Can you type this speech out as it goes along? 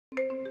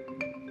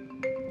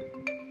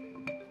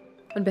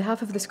On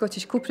behalf of the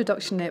Scottish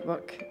Co-Production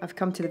Network, I've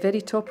come to the very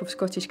top of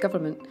Scottish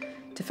Government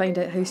to find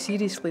out how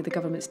seriously the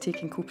Government's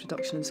taking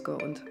co-production in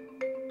Scotland.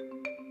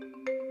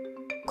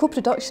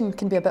 Co-production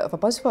can be a bit of a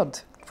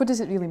buzzword. What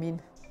does it really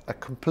mean? A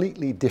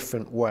completely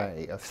different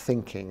way of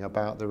thinking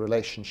about the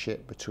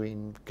relationship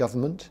between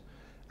government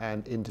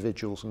and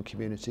individuals and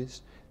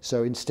communities.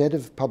 So instead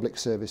of public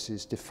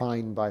services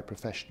defined by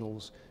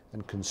professionals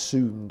and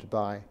consumed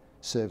by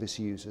service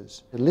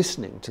users,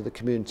 listening to the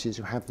communities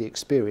who have the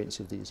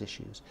experience of these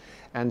issues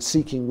and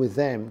seeking with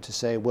them to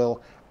say,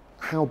 well,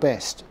 how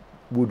best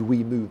would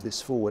we move this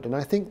forward? And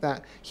I think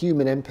that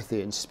human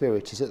empathy and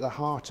spirit is at the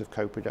heart of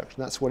co-production.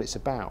 That's what it's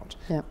about.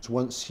 Yeah.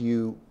 Once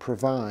you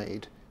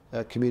provide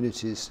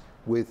communities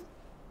with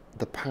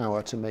the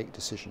power to make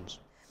decisions.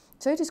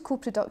 So how does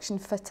co-production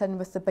fit in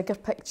with the bigger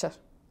picture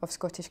of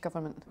Scottish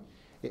Government?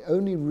 It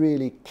only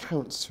really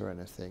counts for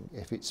anything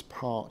if it's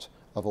part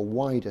of a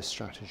wider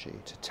strategy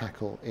to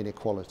tackle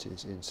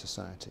inequalities in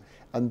society.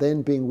 And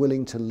then being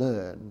willing to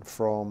learn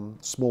from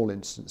small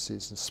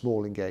instances and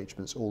small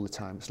engagements all the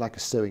time. It's like a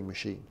sewing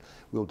machine.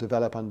 We'll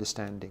develop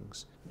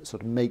understandings,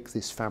 sort of make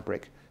this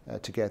fabric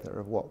together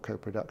of what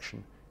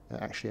co-production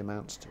actually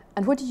amounts to.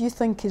 And what do you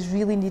think is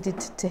really needed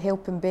to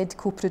help embed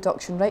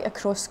co-production right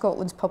across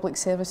Scotland's public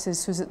services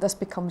so that this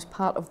becomes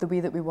part of the way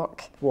that we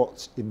work?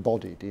 What's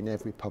embodied in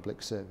every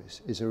public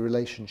service is a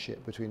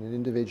relationship between an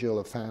individual,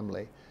 a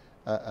family,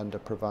 and a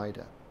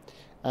provider.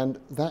 And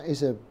that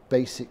is a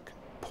basic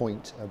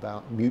point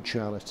about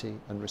mutuality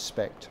and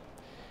respect.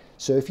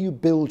 So if you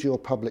build your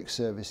public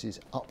services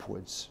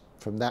upwards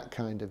from that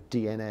kind of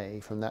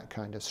DNA, from that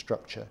kind of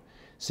structure,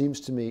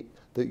 seems to me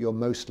that you're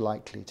most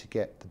likely to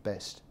get the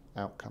best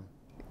outcome.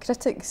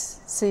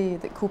 Critics say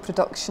that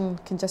co-production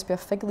can just be a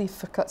fig leaf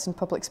for cuts in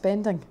public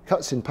spending.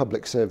 Cuts in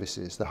public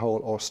services, the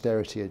whole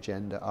austerity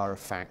agenda, are a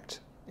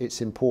fact.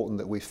 It's important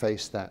that we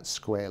face that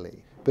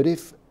squarely. But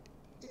if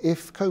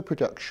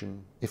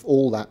co-production, if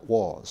all that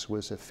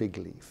was a fig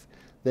leaf,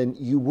 then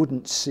you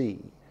wouldn't see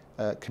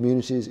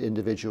communities,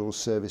 individuals,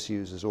 service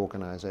users,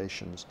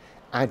 organisations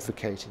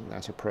advocating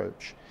that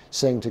approach,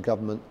 saying to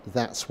government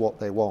that's what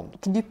they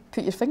want. Can you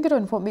put your finger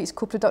on what makes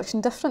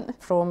co-production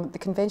different from the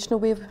conventional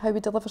way of how we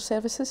deliver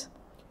services?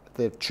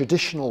 The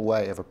traditional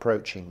way of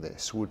approaching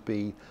this would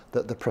be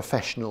that the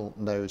professional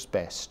knows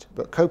best,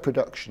 but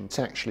co-production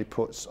actually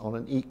puts on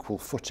an equal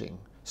footing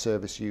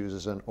service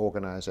users and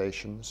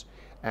organisations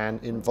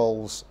and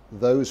involves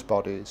those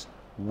bodies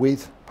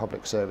with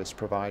public service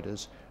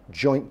providers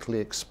jointly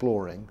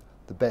exploring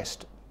the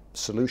best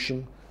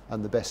solution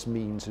and the best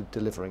means of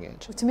delivering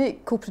it. To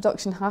make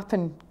co-production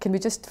happen, can we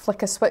just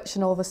flick a switch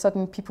and all of a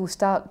sudden people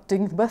start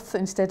doing with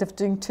instead of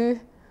doing to?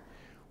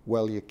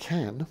 Well, you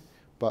can,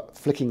 but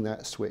flicking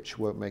that switch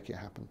won't make it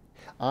happen.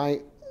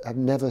 I have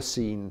never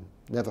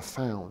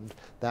found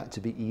that to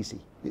be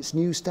easy. It's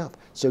new stuff.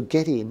 So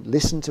get in,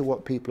 listen to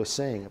what people are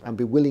saying, and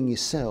be willing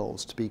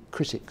yourselves to be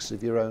critics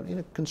of your own, in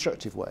a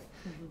constructive way,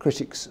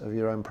 critics of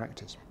your own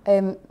practice.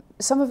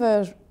 Some of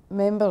our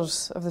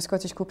members of the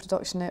Scottish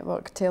Co-Production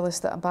Network tell us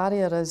that a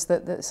barrier is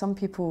that some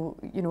people,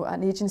 at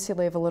an agency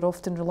level are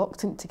often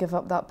reluctant to give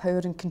up that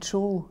power and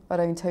control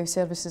around how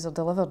services are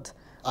delivered.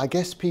 I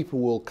guess people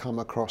will come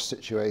across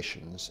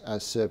situations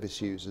as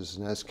service users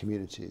and as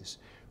communities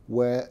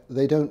where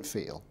they don't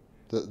feel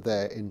that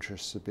their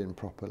interests have been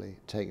properly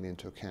taken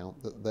into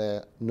account, that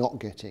they're not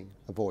getting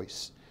a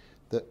voice,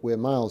 that we're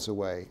miles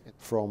away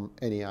from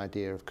any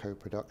idea of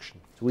co-production.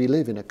 We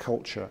live in a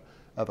culture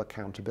of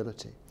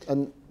accountability,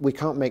 and we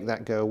can't make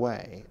that go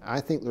away.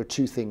 I think there are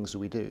two things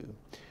we do.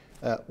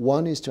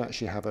 One is to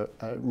actually have a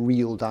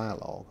real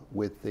dialogue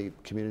with the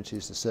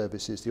communities, the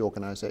services, the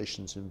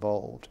organisations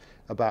involved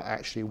about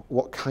actually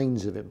what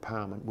kinds of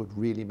empowerment would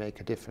really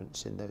make a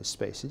difference in those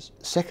spaces.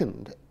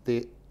 Second,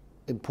 the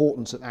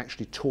importance of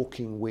actually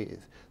talking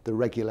with the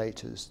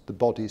regulators, the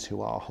bodies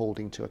who are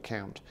holding to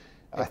account.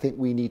 I think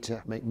we need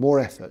to make more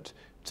effort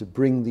to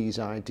bring these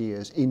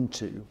ideas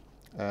into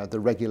the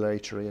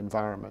regulatory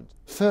environment.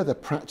 Further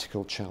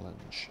practical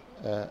challenge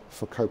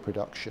for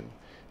co-production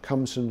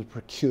comes from the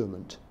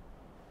procurement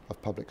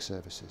of public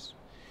services.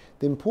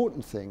 The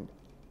important thing,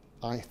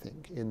 I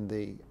think, in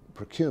the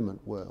procurement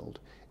world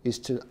is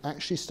to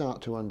actually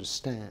start to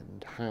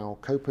understand how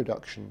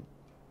co-production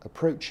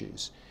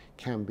approaches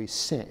can be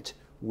set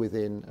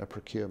within a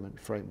procurement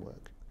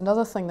framework.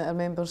 Another thing that our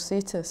members say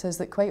to us is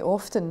that quite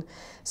often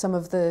some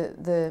of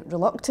the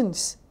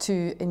reluctance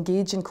to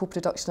engage in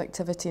co-production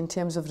activity in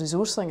terms of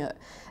resourcing it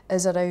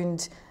is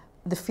around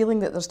the feeling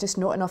that there's just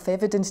not enough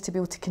evidence to be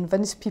able to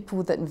convince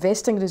people that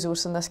investing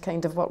resource in this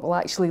kind of work will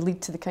actually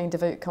lead to the kind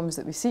of outcomes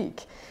that we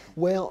seek.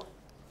 Well,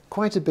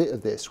 quite a bit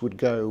of this would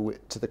go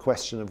to the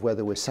question of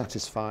whether we're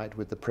satisfied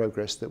with the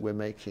progress that we're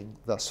making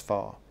thus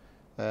far.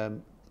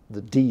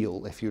 The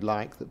deal, if you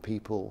like, that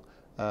people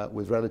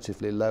with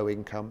relatively low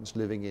incomes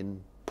living in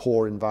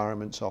poor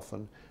environments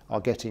often are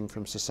getting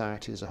from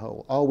society as a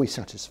whole. Are we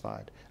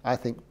satisfied? I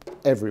think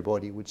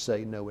everybody would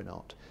say no, we're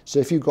not. So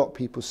if you've got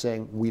people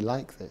saying we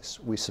like this,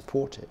 we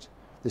support it,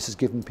 this has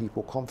given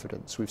people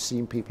confidence. We've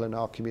seen people in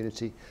our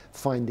community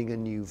finding a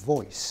new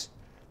voice.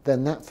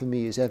 then that for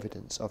me is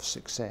evidence of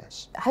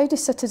success. How do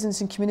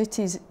citizens and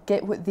communities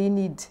get what they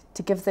need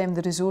to give them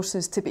the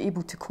resources to be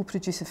able to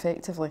co-produce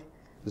effectively?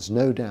 There's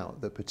no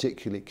doubt that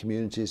particularly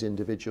communities,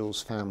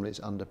 individuals, families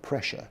under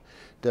pressure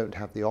don't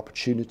have the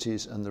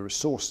opportunities and the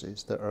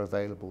resources that are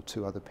available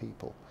to other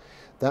people.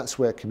 That's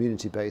where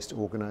community-based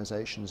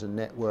organisations and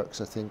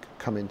networks, I think,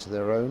 come into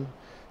their own,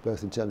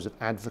 both in terms of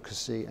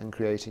advocacy and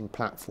creating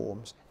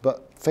platforms.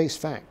 But face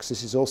facts,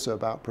 this is also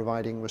about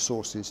providing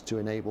resources to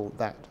enable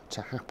that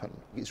to happen.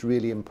 It's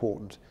really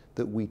important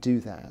that we do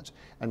that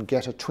and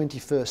get a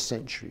 21st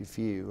century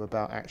view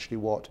about actually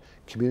what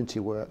community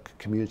work,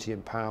 community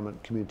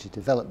empowerment, community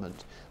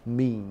development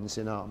means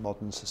in our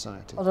modern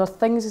society. Are there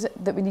things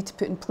that we need to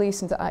put in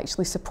place and to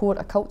actually support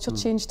a culture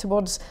change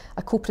towards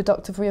a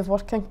co-productive way of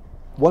working?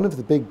 One of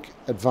the big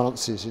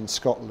advances in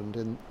Scotland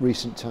in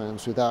recent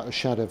times, without a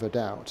shadow of a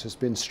doubt, has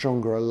been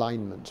stronger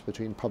alignment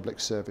between public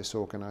service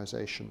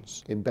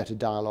organisations in better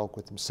dialogue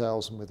with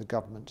themselves and with the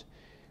government.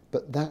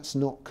 But that's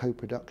not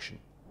co-production.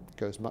 It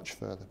goes much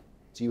further.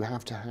 So you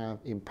have to have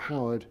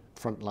empowered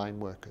frontline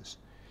workers.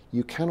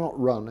 You cannot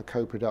run a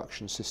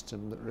co-production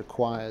system that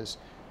requires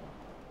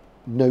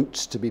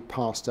notes to be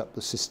passed up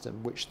the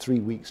system, which 3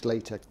 weeks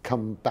later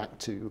come back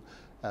to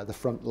the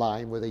front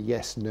line with a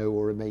yes, no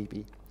or a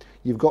maybe.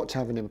 You've got to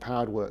have an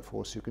empowered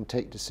workforce who can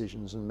take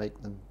decisions and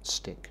make them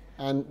stick.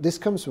 And this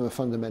comes from a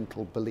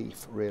fundamental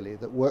belief, really,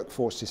 that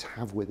workforces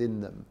have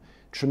within them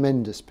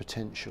tremendous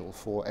potential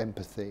for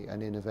empathy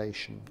and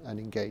innovation and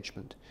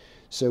engagement.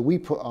 So we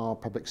put our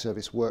public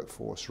service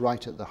workforce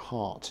right at the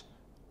heart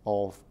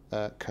of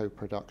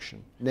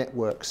co-production.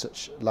 Networks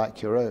such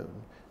like your own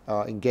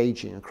are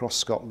engaging across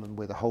Scotland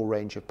with a whole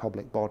range of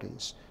public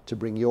bodies to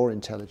bring your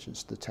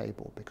intelligence to the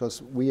table,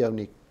 because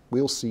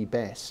we'll see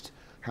best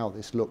how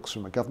this looks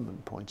from a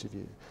government point of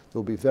view. There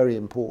will be very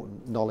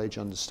important knowledge,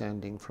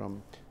 understanding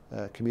from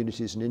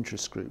communities and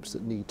interest groups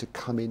that need to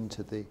come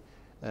into the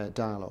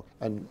dialogue.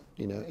 And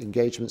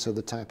engagements of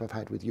the type I've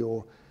had with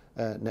your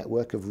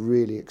network have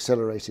really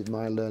accelerated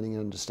my learning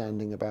and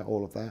understanding about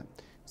all of that.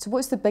 So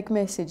what's the big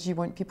message you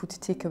want people to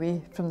take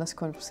away from this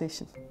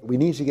conversation? We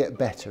need to get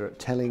better at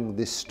telling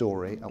this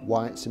story and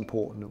why it's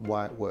important and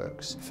why it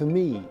works. For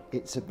me,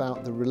 it's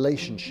about the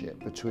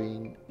relationship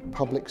between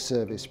public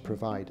service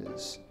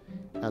providers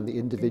and the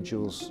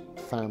individuals,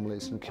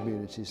 families and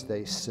communities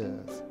they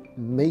serve,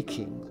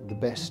 making the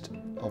best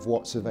of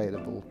what's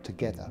available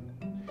together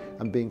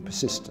and being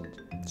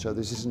persistent. So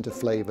this isn't a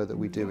flavour that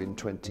we do in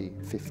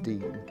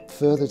 2015.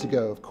 Further to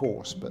go, of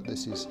course, but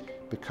this has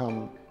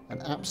become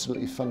an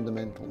absolutely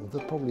fundamental,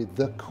 probably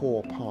the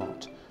core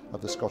part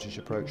of the Scottish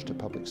approach to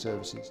public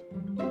services.